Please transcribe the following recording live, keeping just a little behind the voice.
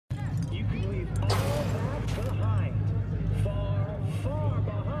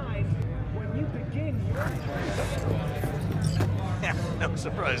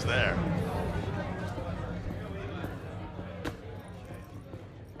Surprise there.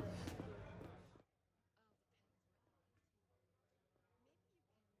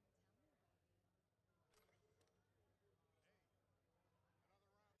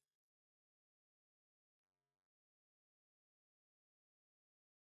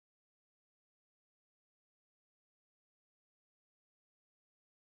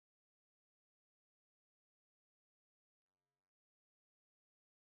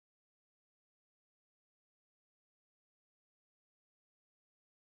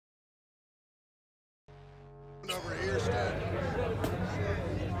 Over here, Stan.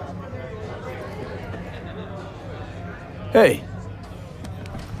 Hey.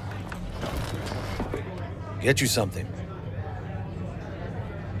 Get you something.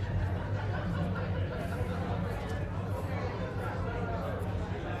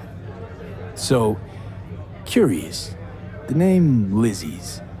 So, curious. The name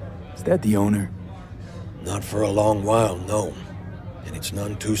Lizzie's, is that the owner? Not for a long while, no. And it's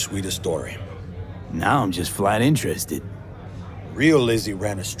none too sweet a story. Now I'm just flat interested. Real Lizzie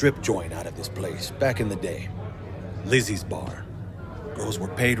ran a strip joint out of this place back in the day. Lizzie's Bar. Girls were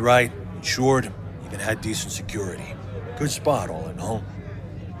paid right, insured, even had decent security. Good spot, all in all.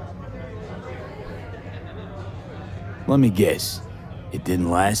 Let me guess. It didn't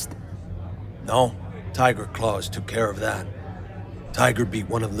last? No, Tiger Claws took care of that. Tiger beat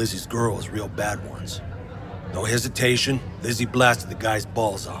one of Lizzie's girls real bad once. No hesitation, Lizzie blasted the guy's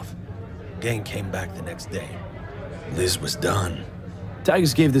balls off. Gang came back the next day. Liz was done.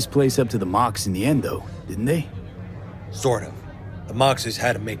 Tigers gave this place up to the Mox in the end, though, didn't they? Sort of. The Moxes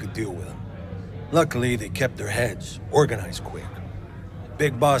had to make a deal with them. Luckily, they kept their heads, organized quick.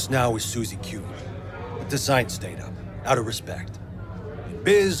 Big boss now is Susie Q. But the sign stayed up, out of respect. And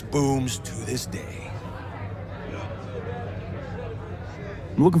biz booms to this day.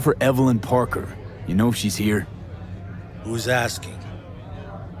 I'm looking for Evelyn Parker. You know if she's here? Who's asking?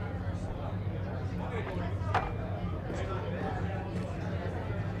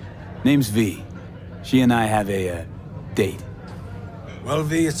 Name's V. She and I have a, date. Well,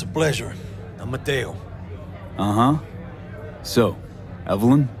 V, it's a pleasure. I'm Mateo. Uh-huh. So,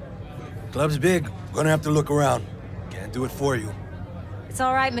 Evelyn? Club's big. Gonna have to look around. Can't do it for you. It's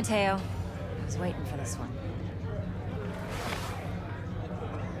all right, Mateo. I was waiting for this one.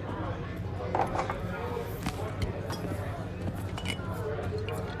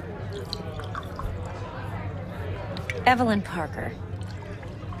 Evelyn Parker.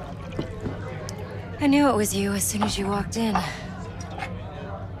 I knew it was you as soon as you walked in.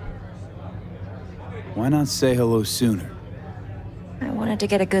 Why not say hello sooner? I wanted to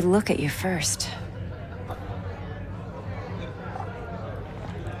get a good look at you first.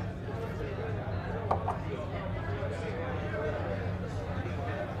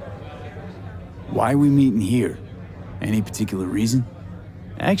 Why are we meeting here? Any particular reason?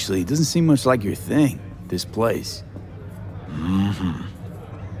 Actually, it doesn't seem much like your thing, this place.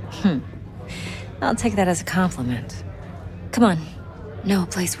 I'll take that as a compliment. Come on. Know a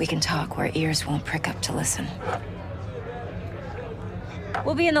place we can talk where ears won't prick up to listen.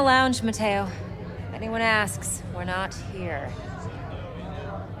 We'll be in the lounge, Mateo. If anyone asks, we're not here.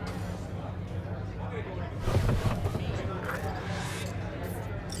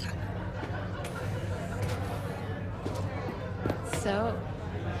 So,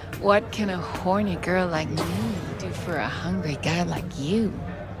 what can a horny girl like me do for a hungry guy like you?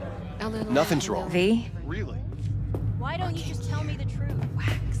 Nothing's wrong. V? Really? Why don't you just tell me the truth?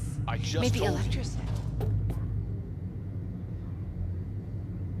 Wax. I just Maybe told you. electricity.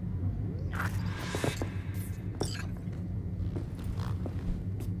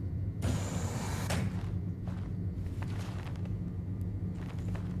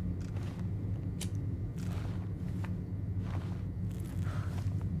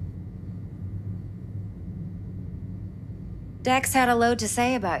 Dex had a load to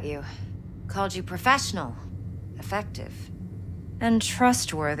say about you. Called you professional, effective, and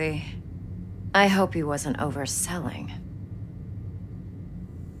trustworthy. I hope he wasn't overselling.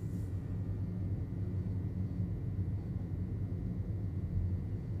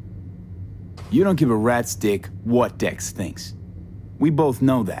 You don't give a rat's dick what Dex thinks. We both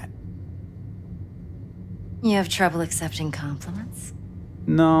know that. You have trouble accepting compliments?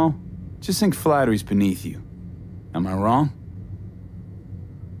 No, just think flattery's beneath you. Am I wrong?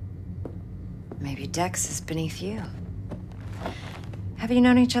 Maybe Dex is beneath you. Have you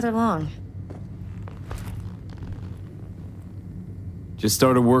known each other long? Just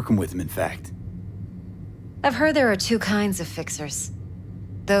started working with him, in fact. I've heard there are two kinds of fixers.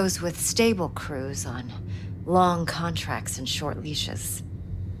 Those with stable crews on long contracts and short leashes.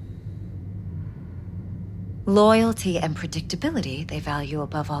 Loyalty and predictability they value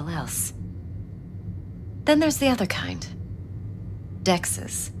above all else. Then there's the other kind.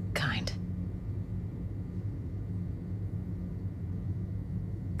 Dex's kind.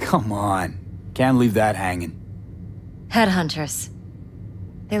 Come on. Can't leave that hanging. Headhunters.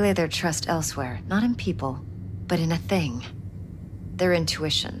 They lay their trust elsewhere, not in people, but in a thing. Their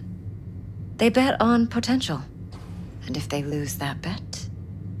intuition. They bet on potential. And if they lose that bet,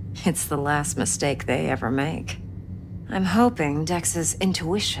 it's the last mistake they ever make. I'm hoping Dex's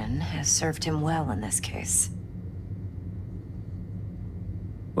intuition has served him well in this case.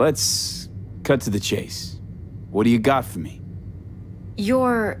 Let's cut to the chase. What do you got for me?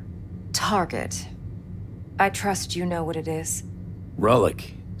 Your target. I trust you know what it is.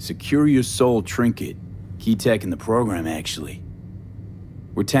 Relic. Secure your soul trinket. Key tech in the program, actually.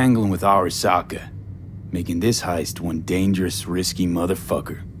 We're tangling with Arasaka, making this heist one dangerous, risky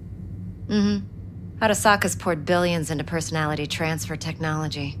motherfucker. Mm-hmm. Arasaka's poured billions into personality transfer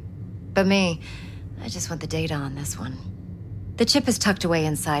technology. But me, I just want the data on this one. The chip is tucked away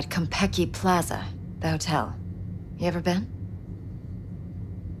inside Konpeki Plaza, the hotel. You ever been?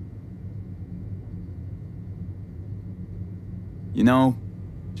 You know,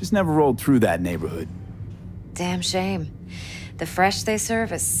 just never rolled through that neighborhood. Damn shame. The fresh they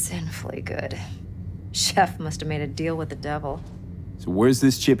serve is sinfully good. Chef must have made a deal with the devil. So where's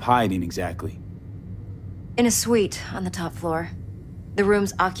this chip hiding exactly? In a suite on the top floor. The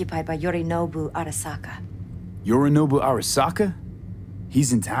room's occupied by Yorinobu Arasaka. Yorinobu Arasaka?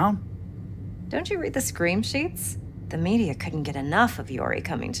 He's in town? Don't you read the scream sheets? The media couldn't get enough of Yori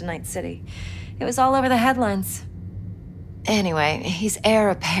coming to Night City. It was all over the headlines. Anyway, he's heir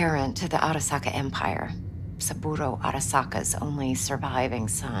apparent to the Arasaka Empire. Saburo Arasaka's only surviving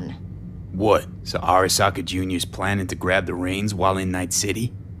son. What? So Arasaka Jr.'s planning to grab the reins while in Night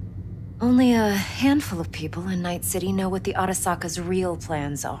City? Only a handful of people in Night City know what the Arasaka's real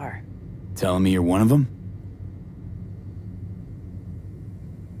plans are. Telling me you're one of them?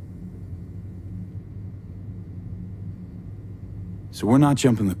 So we're not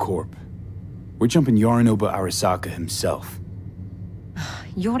jumping the Corp. We're jumping Yorinobu Arasaka himself.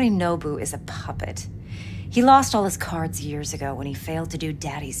 Yorinobu is a puppet. He lost all his cards years ago when he failed to do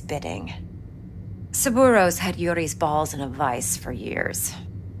Daddy's bidding. Saburo's had Yori's balls in a vice for years.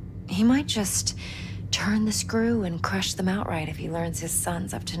 He might just turn the screw and crush them outright if he learns his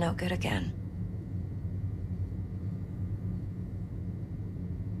son's up to no good again.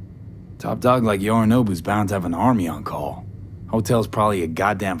 Top dog like Yorinobu's bound to have an army on call. Hotel's probably a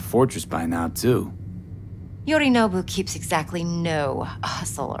goddamn fortress by now, too. Yorinobu keeps exactly no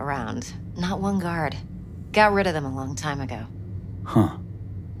hustle around. Not one guard. Got rid of them a long time ago. Huh.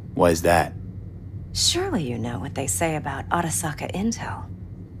 Why is that? Surely you know what they say about Arasaka intel.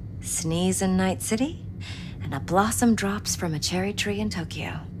 Sneeze in Night City, and a blossom drops from a cherry tree in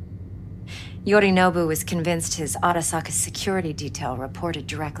Tokyo. Yorinobu was convinced his Arasaka security detail reported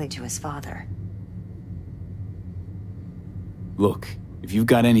directly to his father. Look, if you've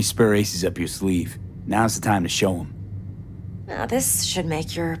got any spare aces up your sleeve, now's the time to show them. Now this should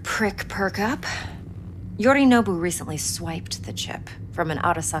make your prick perk up. Yorinobu recently swiped the chip from an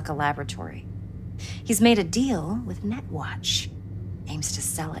Arasaka laboratory. He's made a deal with Netwatch. Aims to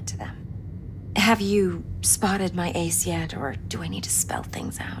sell it to them. Have you spotted my ace yet, or do I need to spell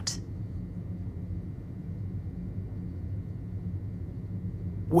things out?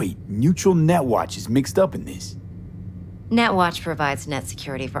 Wait, Neutral Netwatch is mixed up in this. Netwatch provides net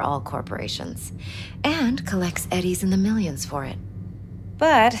security for all corporations, and collects eddies in the millions for it.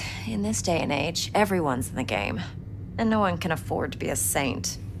 But in this day and age, everyone's in the game, and no one can afford to be a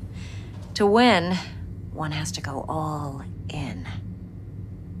saint. To win, one has to go all in.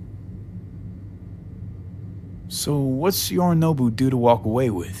 So what's Yorinobu due to walk away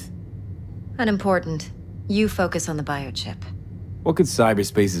with? Unimportant. You focus on the biochip. What could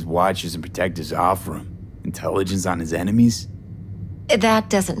cyberspace's watchers and protectors offer him? Intelligence on his enemies? That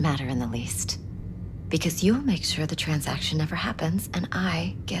doesn't matter in the least. Because you'll make sure the transaction never happens, and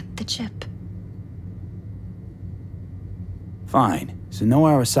I get the chip. Fine. So no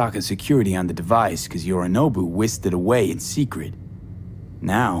Arasaka security on the device because Yorinobu whisked it away in secret.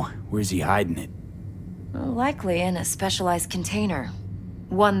 Now, where's he hiding it? Well, likely in a specialized container.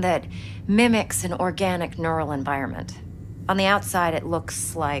 One that mimics an organic neural environment. On the outside, it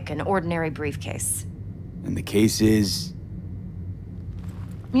looks like an ordinary briefcase. And the case is...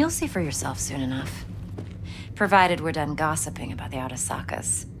 You'll see for yourself soon enough. Provided we're done gossiping about the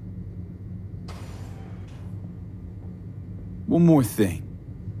Arasakas. One more thing.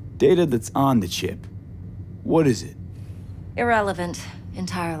 Data that's on the chip. What is it? Irrelevant,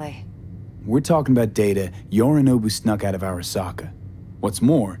 entirely. We're talking about data Yorinobu snuck out of Arasaka. What's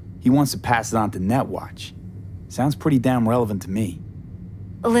more, he wants to pass it on to Netwatch. Sounds pretty damn relevant to me.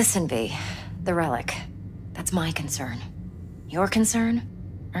 Listen, V. The relic. That's my concern. Your concern?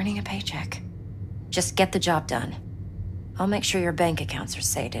 Earning a paycheck. Just get the job done. I'll make sure your bank accounts are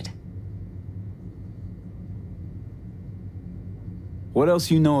sated. What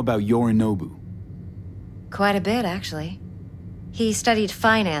else you know about Yorinobu? Quite a bit, actually. He studied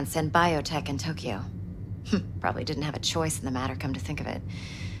finance and biotech in Tokyo. Probably didn't have a choice in the matter, come to think of it.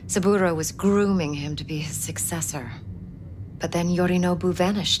 Saburo was grooming him to be his successor. But then Yorinobu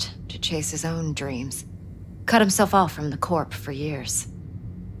vanished to chase his own dreams. Cut himself off from the Corp for years.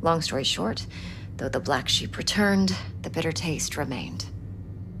 Long story short, though the black sheep returned, the bitter taste remained.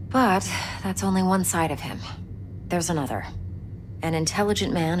 But that's only one side of him. There's another. An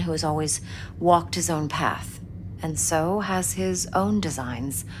intelligent man who has always walked his own path, and so has his own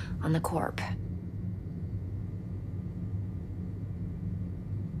designs on the Corp.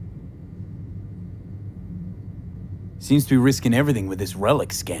 Seems to be risking everything with this relic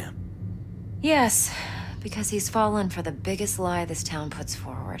scam. Yes, because he's fallen for the biggest lie this town puts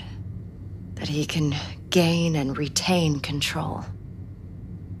forward. That he can gain and retain control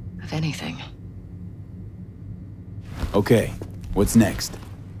of anything. Okay, what's next?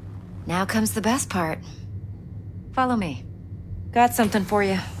 Now comes the best part. Follow me. Got something for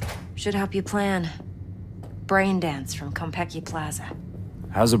you. Should help you plan. Braindance from Konpeki Plaza.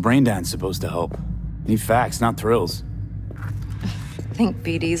 How's a braindance supposed to help? Need facts, not thrills. Think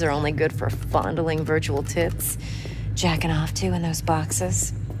BDs are only good for fondling virtual tits? Jacking off to in those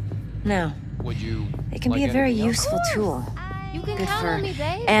boxes? No. Would you? It can be a very useful tool. You can Good count for on me,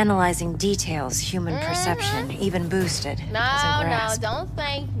 babe. analyzing details, human perception, even boosted. No, doesn't no, grasp. don't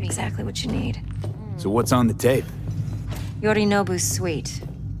thank me. Exactly what you need. So what's on the tape? Yorinobu's suite.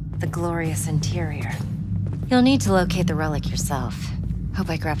 The glorious interior. You'll need to locate the relic yourself. Hope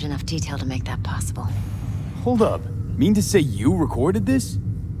I grabbed enough detail to make that possible. Hold up. Mean to say you recorded this?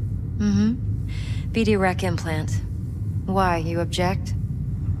 Mm-hmm. BD rec implant. Why, you object?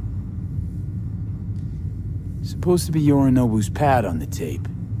 Supposed to be Yorinobu's pad on the tape.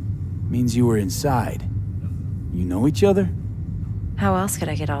 Means you were inside. You know each other? How else could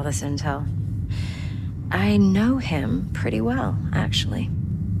I get all this intel? I know him pretty well, actually.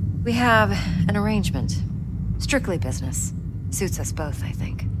 We have an arrangement. Strictly business. Suits us both, I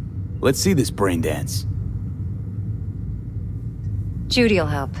think. Let's see this braindance. Judy'll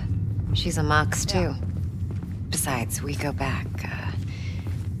help. She's a Mox, too. Besides, we go back,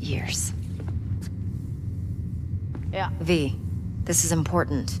 years. Yeah. V, this is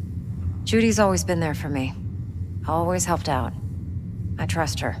important. Judy's always been there for me. Always helped out. I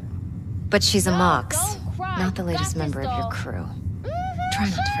trust her. But she's a Mox, don't cry. not the latest Got member this, of your doll. crew. Mhm, Try not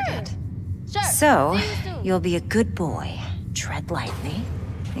to sure. forget. Sure. So, See you soon. you'll be a good boy, tread lightly,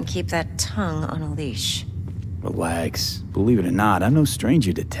 and keep that tongue on a leash. Relax. Believe it or not, I'm no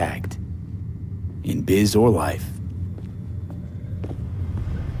stranger to tact. In biz or life.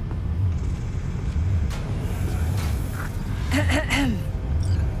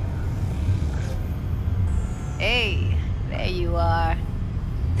 Hey, there you are.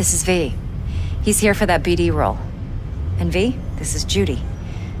 This is V. He's here for that BD role. And V, this is Judy.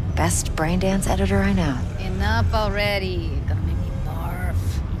 Best braindance editor I know. Enough already. You're gonna make me barf.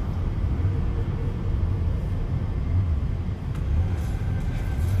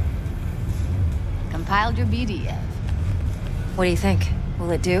 Compiled your BDF. What do you think?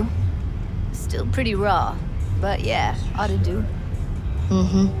 Will it do? Still pretty raw, but yeah, ought to do.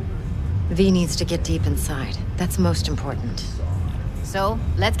 Mm-hmm. V needs to get deep inside. That's most important. So,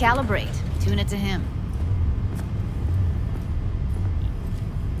 let's calibrate. Tune it to him.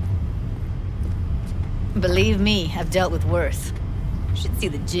 Believe me, I've dealt with worse. Should see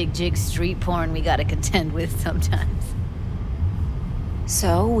the jig street porn we gotta contend with sometimes.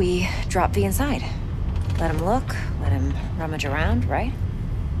 So, we drop V inside. Let him look, let him rummage around, right?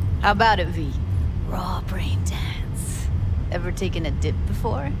 How about it, V? Raw brain dance. Ever taken a dip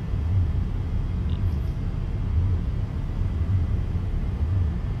before?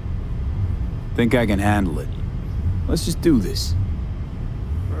 Think I can handle it. Let's just do this.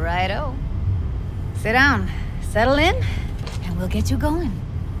 Righto. Sit down, settle in, and we'll get you going.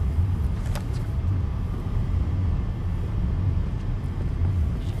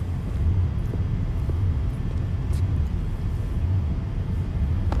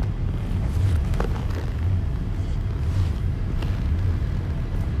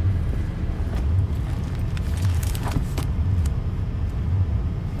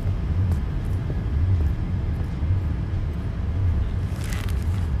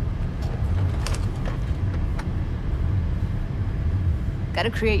 Gotta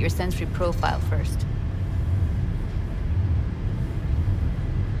create your sensory profile first.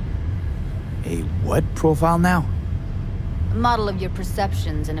 A what profile now? A model of your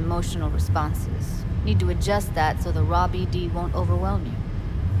perceptions and emotional responses. Need to adjust that so the raw BD won't overwhelm you.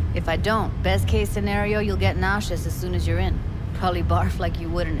 If I don't, best case scenario, you'll get nauseous as soon as you're in. Probably barf like you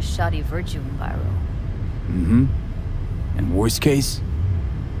would in a shoddy virtue enviro. Mm-hmm. And worst case?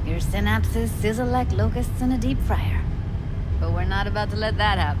 Your synapses sizzle like locusts in a deep fryer. But we're not about to let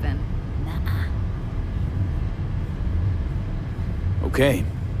that happen. Nuh-uh. Okay.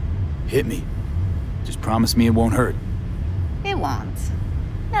 Hit me. Just promise me it won't hurt. It won't.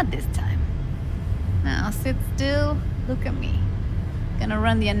 Not this time. Now sit still, look at me. Gonna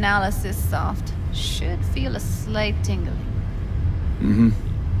run the analysis soft. Should feel a slight tingling. Mm-hmm.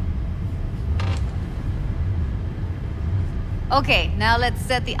 Okay, now let's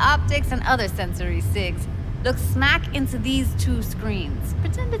set the optics and other sensory sigs. Look smack into these two screens.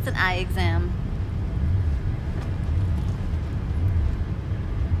 Pretend it's an eye exam.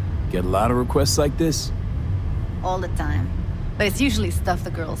 Get a lot of requests like this? All the time. But it's usually stuff the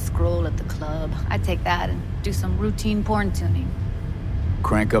girls scroll at the club. I take that and do some routine porn tuning.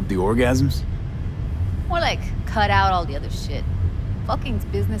 Crank up the orgasms? More like cut out all the other shit. Fucking's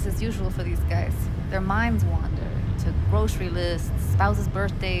business as usual for these guys. Their minds wander to grocery lists, spouses'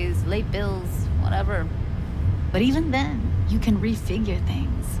 birthdays, late bills, whatever. But even then, you can refigure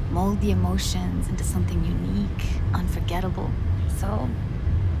things, mold the emotions into something unique, unforgettable. So,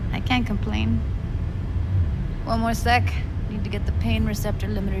 I can't complain. One more sec. Need to get the pain receptor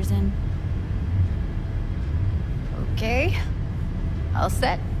limiters in. Okay. All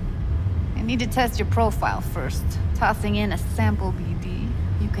set. I need to test your profile first. Tossing in a sample BD.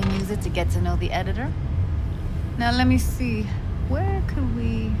 You can use it to get to know the editor. Now let me see. Where could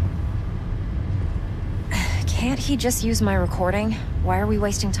we... Can't he just use my recording? Why are we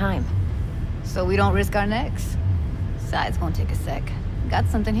wasting time? So we don't risk our necks? Besides, won't take a sec. Got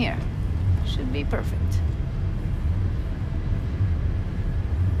something here. Should be perfect.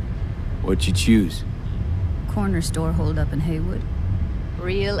 What'd you choose? Corner store holdup in Haywood.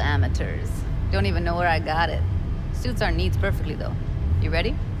 Real amateurs. Don't even know where I got it. Suits our needs perfectly, though. You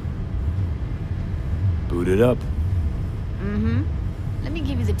ready? Boot it up. Mm-hmm. Let me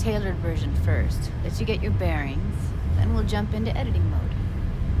give you the tailored version first. Let you get your bearings. Then we'll jump into editing mode.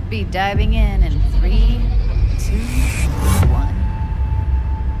 Be diving in 3, 2, 1.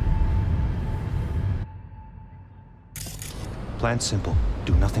 Plan simple.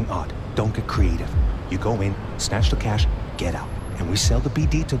 Do nothing odd. Don't get creative. You go in, snatch the cash, get out. And we sell the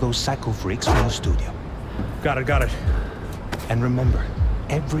BD to those psycho freaks from the studio. Got it. And remember,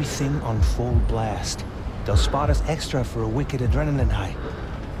 everything on full blast. They'll spot us extra for a wicked adrenaline high.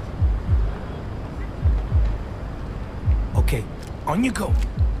 Okay, on you go.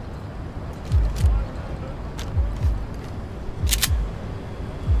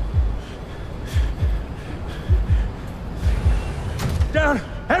 Down!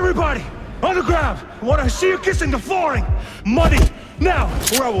 Everybody! On the ground! I want to see you kissing the flooring! Money! Now!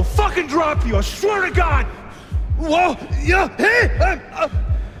 Or I will fucking drop you! I swear to God! Whoa! Yeah! Hey!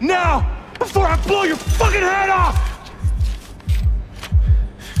 Now! Before I blow your fucking head off!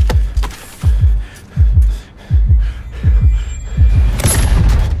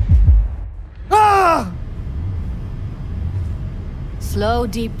 Ah! Slow,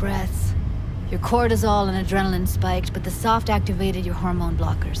 deep breaths. Your cortisol and adrenaline spiked, but the soft activated your hormone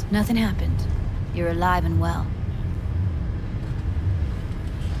blockers. Nothing happened. You're alive and well.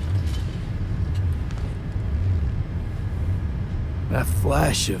 That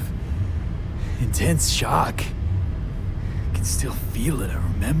flash of intense shock. I can still feel it, I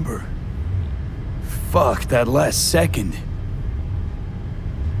remember. Fuck, that last second.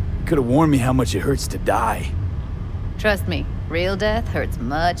 Could have warned me how much it hurts to die. Trust me, real death hurts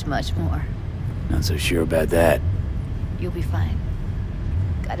much, much more. Not so sure about that. You'll be fine.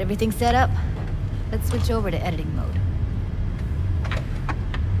 Got everything set up? Let's switch over to editing mode.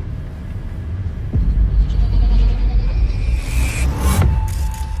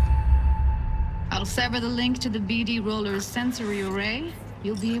 I'll sever the link to the BD Roller's sensory array.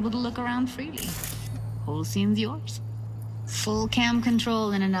 You'll be able to look around freely. Whole scene's yours. Full cam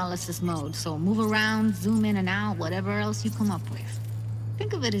control in analysis mode, so move around, zoom in and out, whatever else you come up with.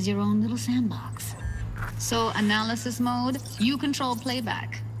 Think of it as your own little sandbox. So, analysis mode, you control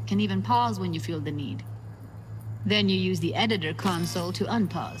playback. Can even pause when you feel the need. Then you use the editor console to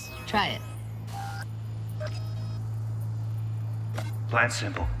unpause. Try it. Plan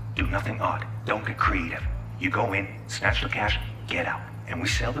simple. Do nothing odd. Don't get creative. You go in, snatch the cash, get out. And we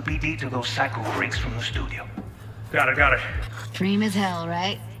sell the BD to those psycho freaks from the studio. Got it. Preem as hell,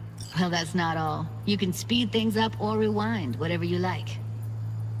 right? Well, that's not all. You can speed things up or rewind, whatever you like.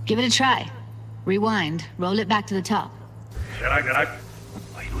 Give it a try. Rewind, roll it back to the top.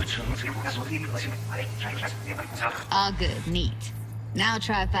 All good, neat. Now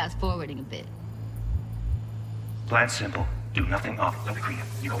try fast forwarding a bit. Plan simple. Do nothing odd. Don't be creative.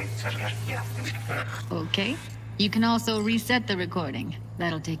 You go in, special cash, get out. Okay. You can also reset the recording.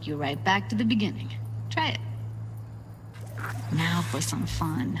 That'll take you right back to the beginning. Try it. Now for some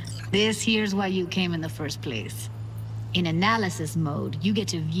fun. This here's why you came in the first place. In analysis mode, you get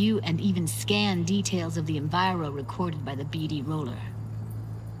to view and even scan details of the enviro recorded by the BD roller.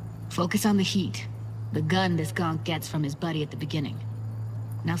 Focus on the heat, the gun this gonk gets from his buddy at the beginning.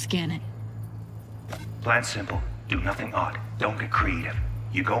 Now scan it. Plan simple. Do nothing odd. Don't get creative.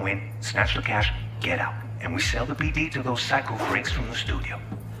 You go in, snatch the cash, get out. And we sell the BD to those psycho freaks from the studio.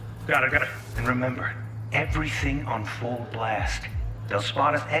 Got it. And remember, everything on full blast. They'll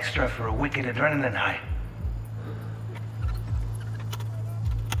spot us extra for a wicked adrenaline high.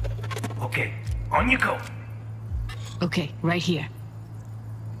 Okay, on you go. Okay, right here.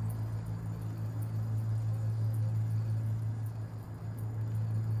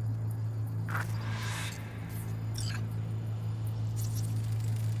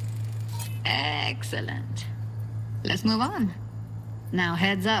 Excellent. Let's move on. Now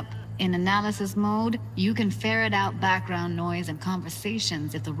heads up. In analysis mode, you can ferret out background noise and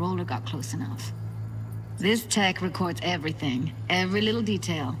conversations if the roller got close enough. This tech records everything, every little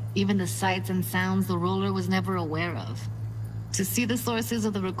detail, even the sights and sounds the roller was never aware of. To see the sources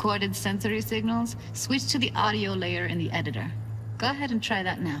of the recorded sensory signals, switch to the audio layer in the editor. Go ahead and try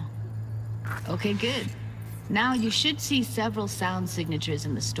that now. Okay, good. Now you should see several sound signatures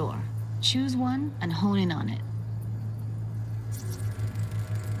in the store. Choose one and hone in on it.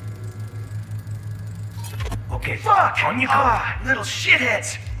 Okay, fuck! On you go! Little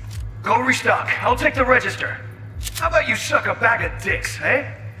shitheads! Go restock. I'll take the register. How about you suck a bag of dicks,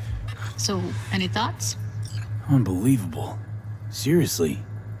 eh? So, any thoughts? Unbelievable. Seriously,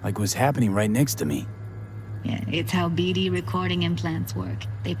 like what's happening right next to me. Yeah, it's how BD recording implants work.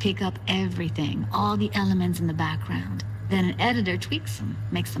 They pick up everything, all the elements in the background. Then an editor tweaks them,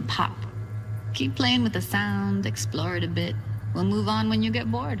 makes them pop. Keep playing with the sound, explore it a bit. We'll move on when you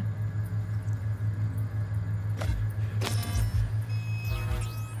get bored.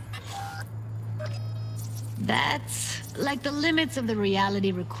 That's like the limits of the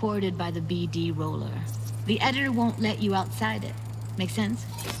reality recorded by the BD roller. The editor won't let you outside it. Make sense?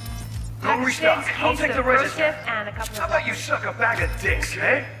 Go restock. I'll take the register. How about you suck a bag of dicks,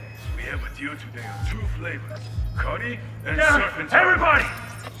 eh? We have a deal today on 2 flavors. Cuddy and Serpent. Everybody!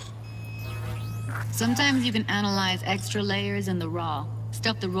 Sometimes you can analyze extra layers in the raw.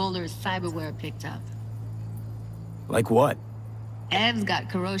 Stuff the roller's cyberware picked up. Like what? Ev's got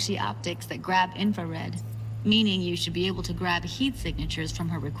Kiroshi optics that grab infrared. Meaning you should be able to grab heat signatures from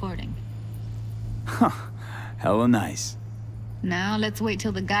her recording. Huh. Hella nice. Now let's wait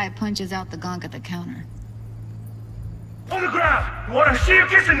till the guy punches out the gonk at the counter. On the ground! You wanna see you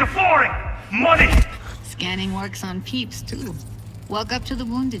kissing the flooring! Money! Scanning works on peeps, too. Walk up to the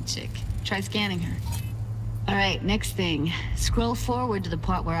wounded chick. Try scanning her. Alright, next thing. Scroll forward to the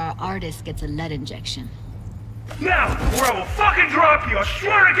part where our artist gets a lead injection. Now, or I will fucking drop you, I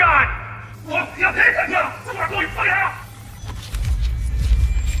swear to God!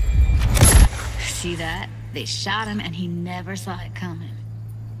 See that? They shot him and he never saw it coming.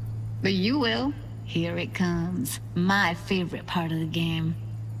 But you will. Here it comes. My favorite part of the game.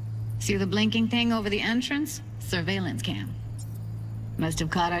 See the blinking thing over the entrance? Surveillance cam. Must have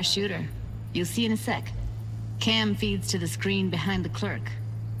caught our shooter. You'll see in a sec. Cam feeds to the screen behind the clerk.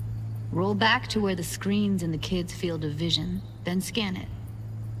 Roll back to where the screen's in the kid's field of vision, then scan it.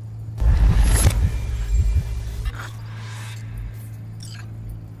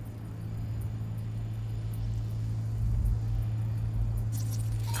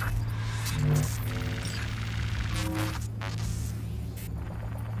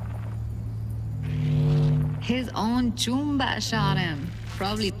 His own Chumba shot him.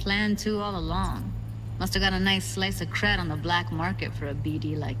 Probably planned to all along. Must have got a nice slice of cred on the black market for a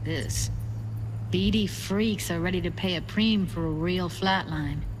BD like this. BD freaks are ready to pay a preem for a real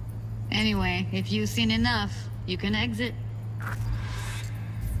flatline. Anyway, if you've seen enough, you can exit.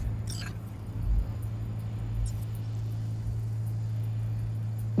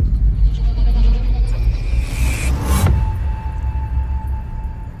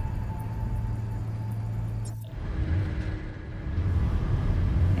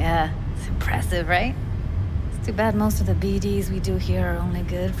 Yeah, it's impressive, right? It's too bad most of the BDs we do here are only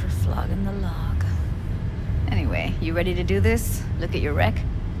good for flogging the log. Anyway. Anyway, you ready to do this? Look at your wreck?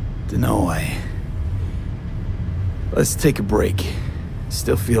 Dunno, Let's take a break.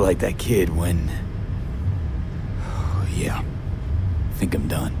 Still feel like that kid when... Yeah. Think I'm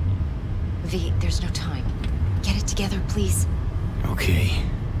done. V, there's no time. Get it together, please. Okay.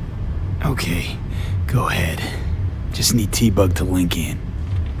 Okay. Go ahead. Just need T-Bug to link in.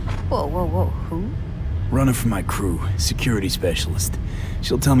 Whoa, whoa, whoa. Who? Runner for my crew, security specialist.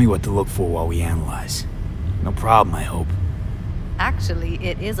 She'll tell me what to look for while we analyze. No problem, I hope. Actually,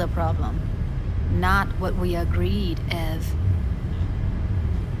 it is a problem. Not what we agreed, Ev.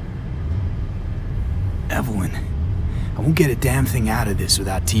 Evelyn, I won't get a damn thing out of this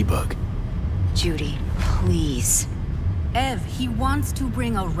without T-Bug. Judy, please. Ev, he wants to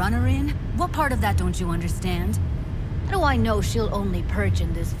bring a runner in? What part of that don't you understand? How do I know she'll only perch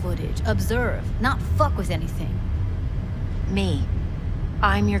in this footage? Observe, not fuck with anything. Me.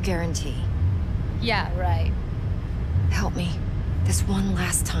 I'm your guarantee. Yeah, right. Help me. This one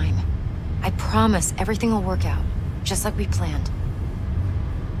last time. I promise everything will work out, just like we planned.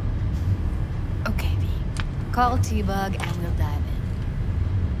 Okay, V. Call T-Bug and we'll dive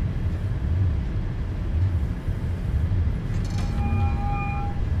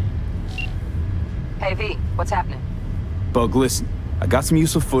in. Hey, V, what's happening? Bug, listen. I got some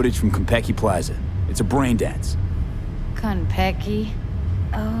useful footage from Konpeki Plaza. It's a Braindance. Konpeki?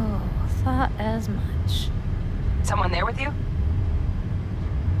 Oh, thought as much. Someone there with you?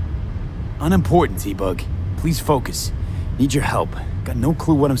 Unimportant, T-Bug. Please focus. Need your help. Got no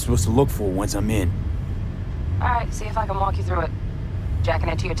clue what I'm supposed to look for once I'm in. Alright, see if I can walk you through it. Jacking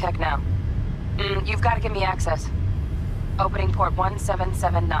into your tech now. You've got to give me access. Opening port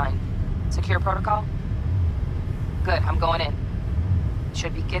 1779. Secure protocol? Good, I'm going in.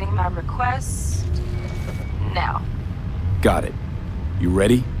 Should be getting my request... now. Got it. You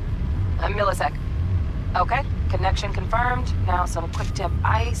ready? A millisec. Okay, connection confirmed. Now some quick tip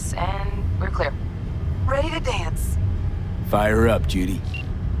ice, and we're clear. Ready to dance. Fire up, Judy.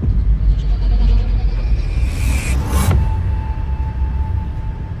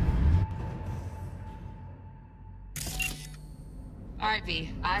 Alright, V.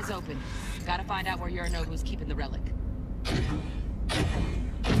 Eyes open. Gotta find out where Yorinobu's keeping the relic.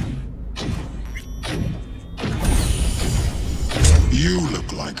 You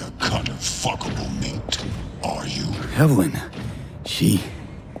look like a cut of fuckable meat. Are you? Evelyn.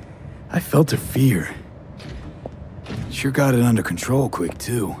 I felt her fear. Sure got it under control quick,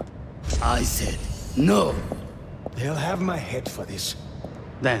 too. I said, no. They'll have my head for this.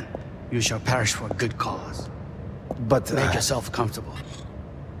 Then, you shall perish for a good cause. But make yourself comfortable.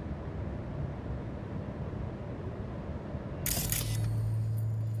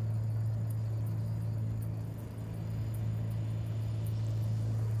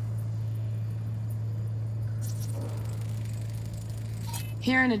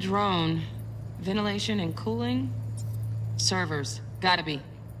 Hearing a drone. Ventilation and cooling? Servers. Gotta be.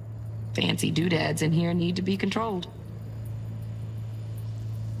 Fancy doodads in here need to be controlled.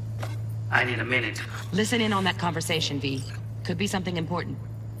 I need a minute. Listen in on that conversation, V. Could be something important.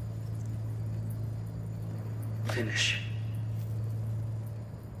 Finish.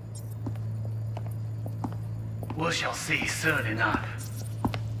 We shall see soon enough.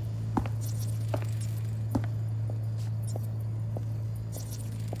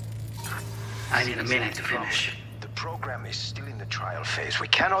 I need a minute to finish. The program is still in the trial phase. We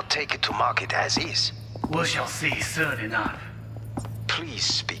cannot take it to market as is. We shall see soon enough. Please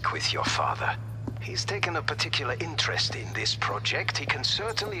speak with your father. He's taken a particular interest in this project. He can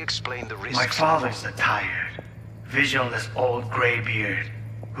certainly explain the risks. My father's a tired, visionless old graybeard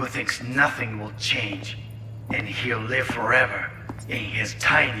who thinks nothing will change, and he'll live forever in his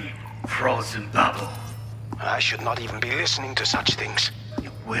tiny, frozen bubble. I should not even be listening to such things.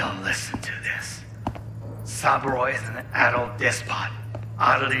 You will listen to this. Saburo is an adult despot,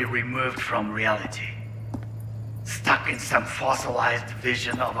 utterly removed from reality. Stuck in some fossilized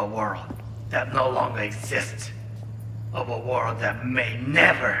vision of a world that no longer exists. Of a world that may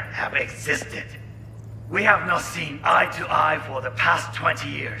never have existed. We have not seen eye to eye for the past 20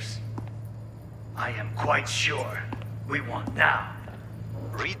 years. I am quite sure we won't now.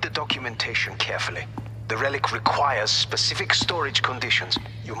 Read the documentation carefully. The relic requires specific storage conditions.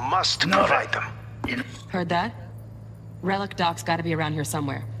 You must provide them. Heard that? Relic docs gotta be around here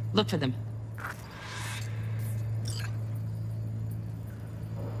somewhere. Look for them.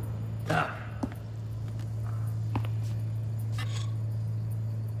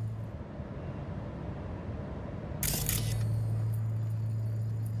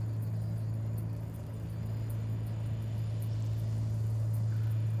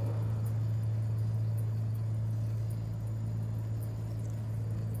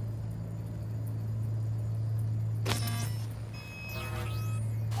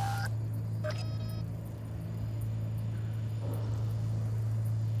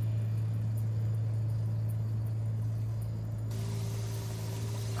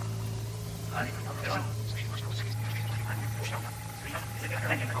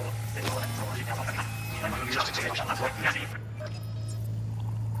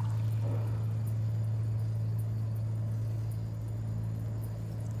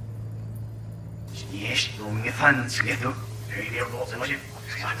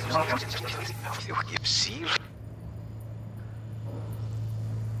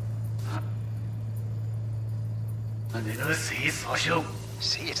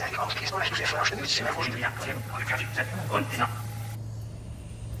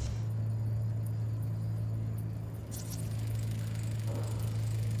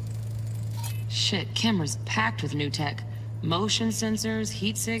 Shit, camera's packed with new tech. Motion sensors,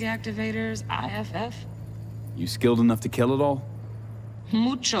 heat sig activators, IFF. You skilled enough to kill it all?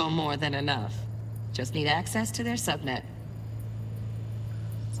 Mucho more than enough. Just need access to their subnet.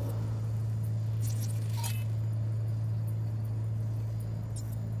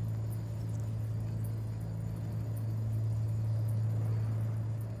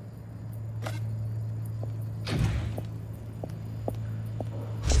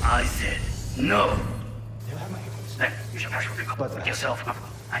 I said no. Then you shall pass with yourself up.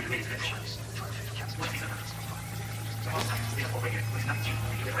 I made it finish.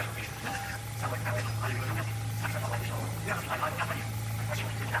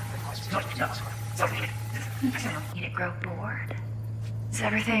 You to grow bored. Is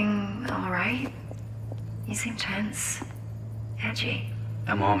everything all right? You seem tense, edgy.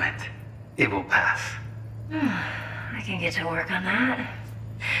 A moment. It will pass. I can get to work on that.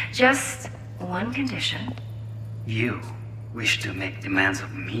 Just one condition. You wish to make demands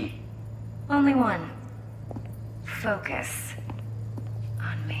of me. Only one. Focus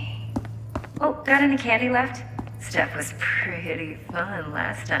on me. Oh, got any candy left? Stuff was pretty fun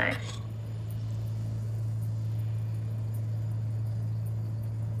last time.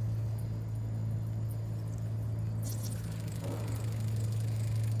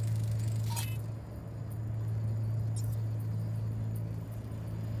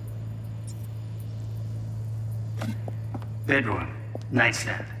 Bedroom.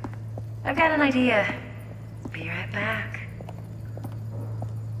 Nightstand. I've got an idea. Be right back.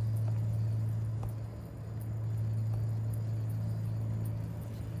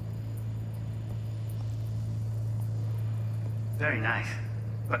 Very nice.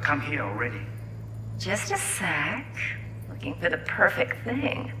 But come here already. Just a sec. Looking for the perfect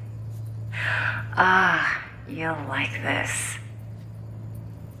thing. Ah, you'll like this.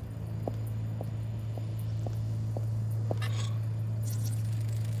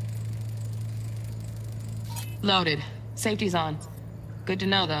 Loaded. Safety's on. Good to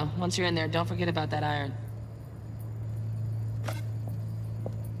know, though. Once you're in there, don't forget about that iron.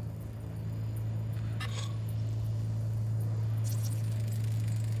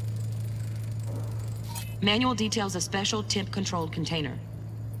 Manual details a special temp-controlled container.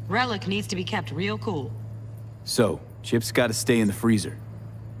 Relic needs to be kept real cool. So, Chip's gotta stay in the freezer.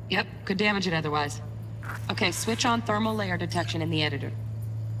 Yep, could damage it otherwise. Okay, switch on thermal layer detection in the editor.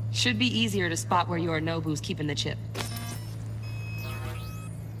 Should be easier to spot where Yorinobu's keeping the chip.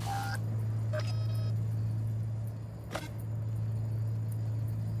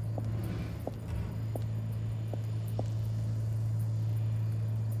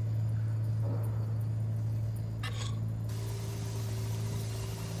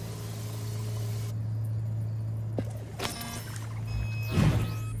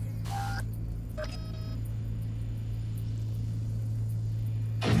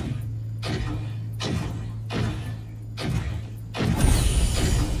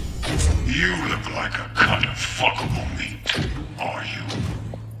 You look like a cut of fuckable meat, are you?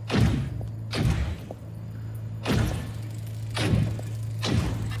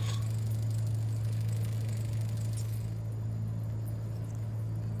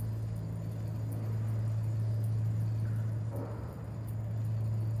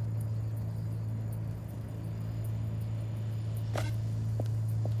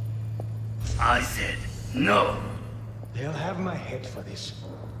 I said no. They'll have my head for this.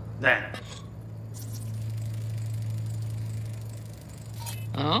 Then.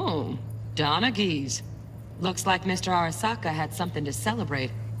 Oh, Donaghys. Looks like Mr. Arasaka had something to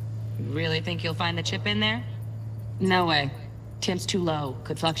celebrate. Really think you'll find the chip in there? No way. Temp's too low.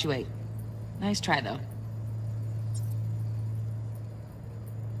 Could fluctuate. Nice try, though.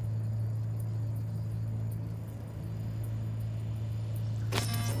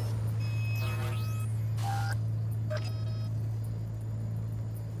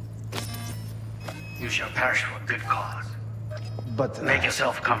 You shall perish for a good cause. But make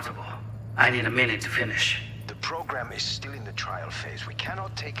yourself comfortable. I need a minute to finish. The program is still in the trial phase. We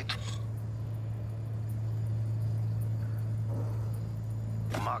cannot take it.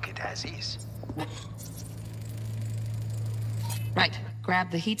 market as is. Right.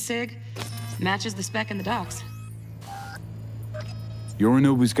 Grab the heat sig. Matches the spec in the docks.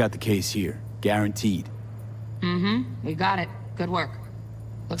 Yorinobu's got the case here. Guaranteed. Mm-hmm. We got it. Good work.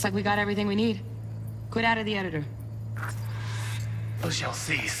 Looks like we got everything we need. Quit out of the editor. We shall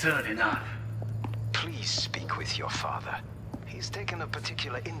see soon enough. Please speak with your father. He's taken a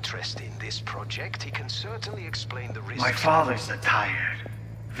particular interest in this project. He can certainly explain the risks. My father's a tired,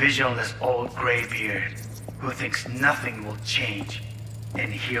 visionless old graybeard who thinks nothing will change,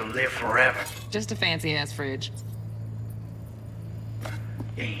 and he'll live forever. Just a fancy-ass fridge.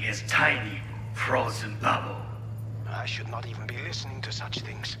 In his tiny, frozen bubble. I should not even be listening to such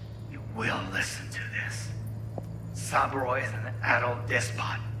things. You will listen to this. Cyberpunk is an adult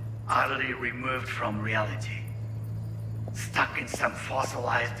despot, utterly removed from reality. Stuck in some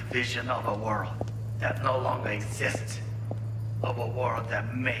fossilized vision of a world that no longer exists. Of a world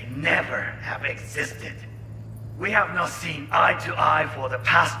that may never have existed. We have not seen eye to eye for the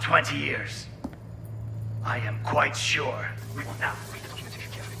past 20 years. I am quite sure we will now...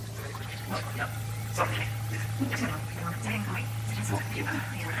 No, it's okay.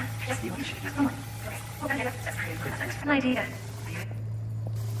 Idea.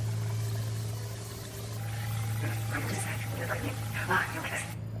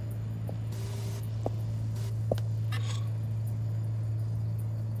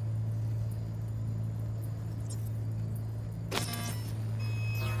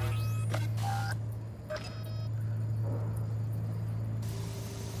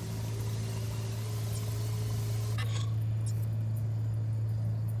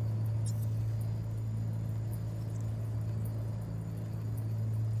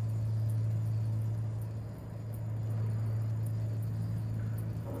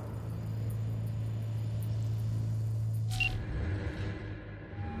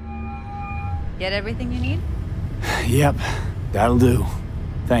 Get everything you need? Yep, that'll do.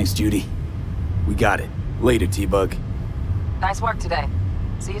 Thanks, Judy. We got it. Later, T-Bug. Nice work today.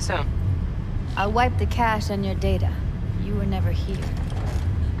 See you soon. I'll wipe the cache on your data. You were never here.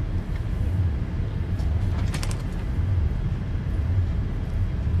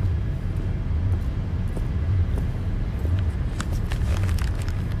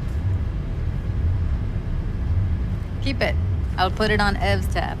 Keep it. I'll put it on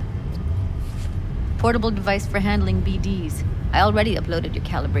Ev's tab. Portable device for handling BDs. I already uploaded your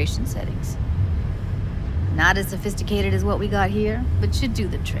calibration settings. Not as sophisticated as what we got here, but should do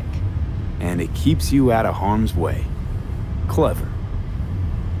the trick. And it keeps you out of harm's way. Clever.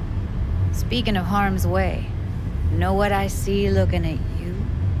 Speaking of harm's way, know what I see looking at you?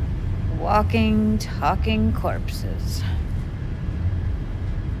 Walking, talking corpses.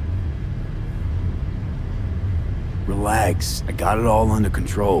 Relax. I got it all under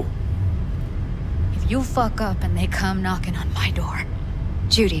control. If you fuck up and they come knocking on my door...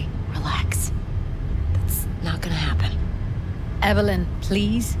 Judy, relax. That's not gonna happen. Evelyn,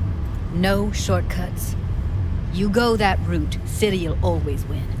 please. No shortcuts. You go that route, City'll always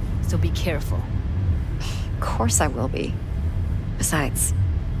win. So be careful. Of course I will be. Besides,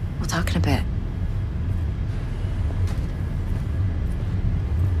 we'll talk in a bit.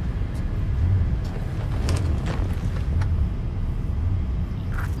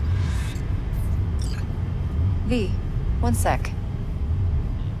 V, one sec.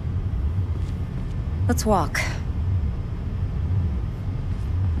 Let's walk.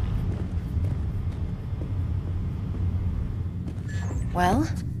 Well,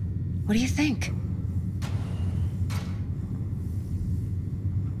 what do you think?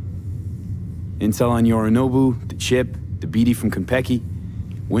 Intel on Yorinobu, the chip, the BD from Konpeki.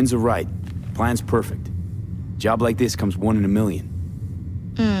 Winds are right. Plan's perfect. Job like this comes 1 in a million.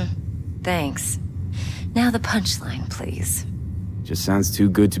 Thanks. Now the punchline, please. Just sounds too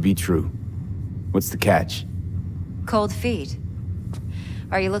good to be true. What's the catch? Cold feet.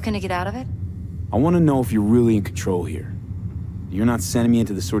 Are you looking to get out of it? I want to know if you're really in control here. You're not sending me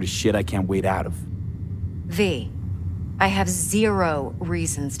into the sort of shit I can't wait out of. V, I have 0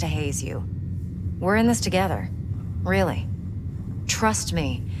 reasons to haze you. We're in this together. Really. Trust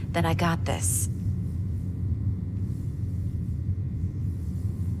me that I got this.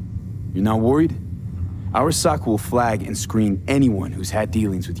 You're not worried? Arasaka will flag and screen anyone who's had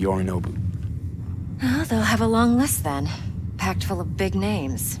dealings with Yorinobu. Oh, they'll have a long list then. Packed full of big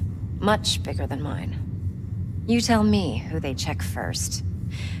names. Much bigger than mine. You tell me who they check first.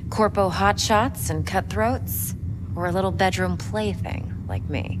 Corpo hotshots and cutthroats? Or a little bedroom plaything like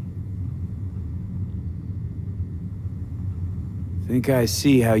me? Think I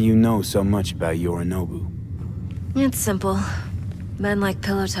see how you know so much about Yorinobu. It's simple. Men like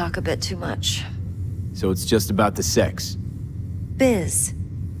pillow talk a bit too much. So it's just about the sex. Biz.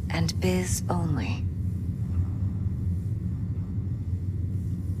 And biz only.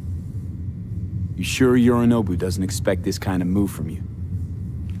 You sure Yorinobu doesn't expect this kind of move from you?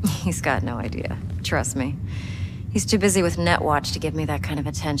 He's got no idea. Trust me. He's too busy with Netwatch to give me that kind of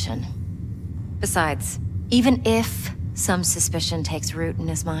attention. Besides, even if some suspicion takes root in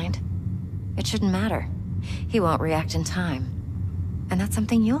his mind, it shouldn't matter. He won't react in time. And that's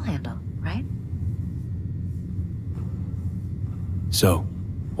something you'll handle, right? So,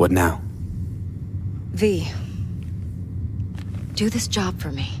 what now? V. Do this job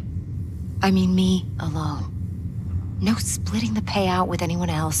for me. I mean me alone. No splitting the payout with anyone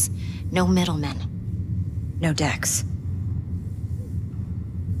else. No middlemen. No Dex.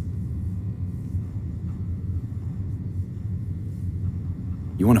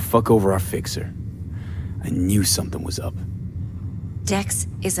 You want to fuck over our fixer? I knew something was up. Dex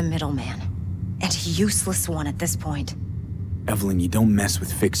is a middleman. And a useless one at this point. Evelyn, you don't mess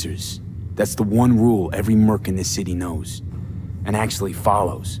with fixers. That's the one rule every merc in this city knows. And actually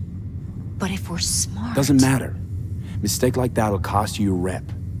follows. But if we're smart... Doesn't matter. Mistake like that'll cost you your rep.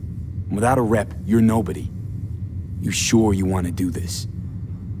 And without a rep, you're nobody. You sure you want to do this?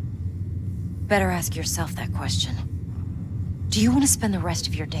 Better ask yourself that question. Do you want to spend the rest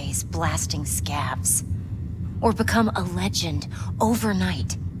of your days blasting scabs? Or become a legend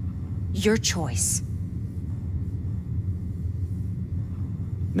overnight? Your choice.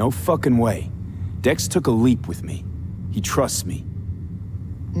 No fucking way. Dex took a leap with me. He trusts me.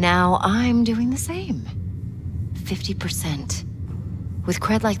 Now I'm doing the same. 50%. With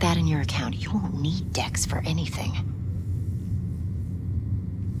cred like that in your account, you won't need Dex for anything.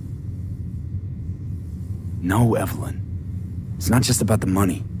 No, Evelyn. It's not just about the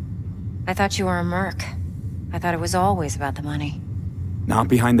money. I thought you were a merc. I thought it was always about the money. Not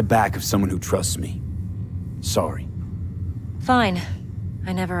behind the back of someone who trusts me. Sorry. Fine.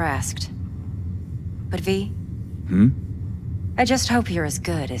 I never asked. But V? I just hope you're as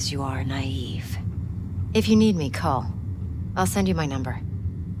good as you are naive. If you need me, call. I'll send you my number.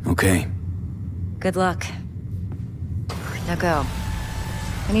 Okay. Good luck. Now go.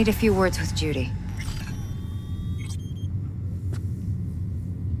 I need a few words with Judy.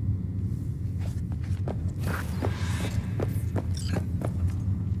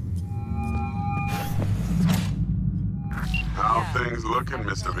 How things looking,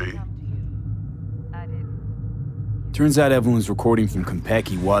 Mr. V? Turns out Evelyn's recording from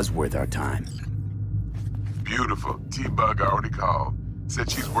Konpeki was worth our time. Beautiful. T-Bug already called.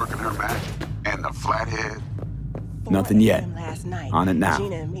 Said she's working her magic. And the flathead. Nothing yet. On it now.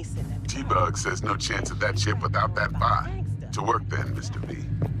 T-Bug says no chance of that ship without that bot. To work then, Mr. V.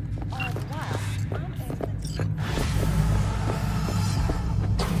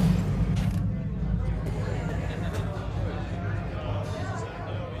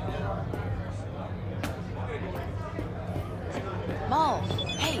 Mo,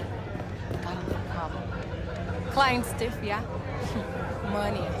 hey. Got a little problem. Client stiff, yeah?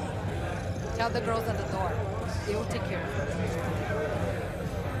 Money. Tell the girls at the door. They will take care of it.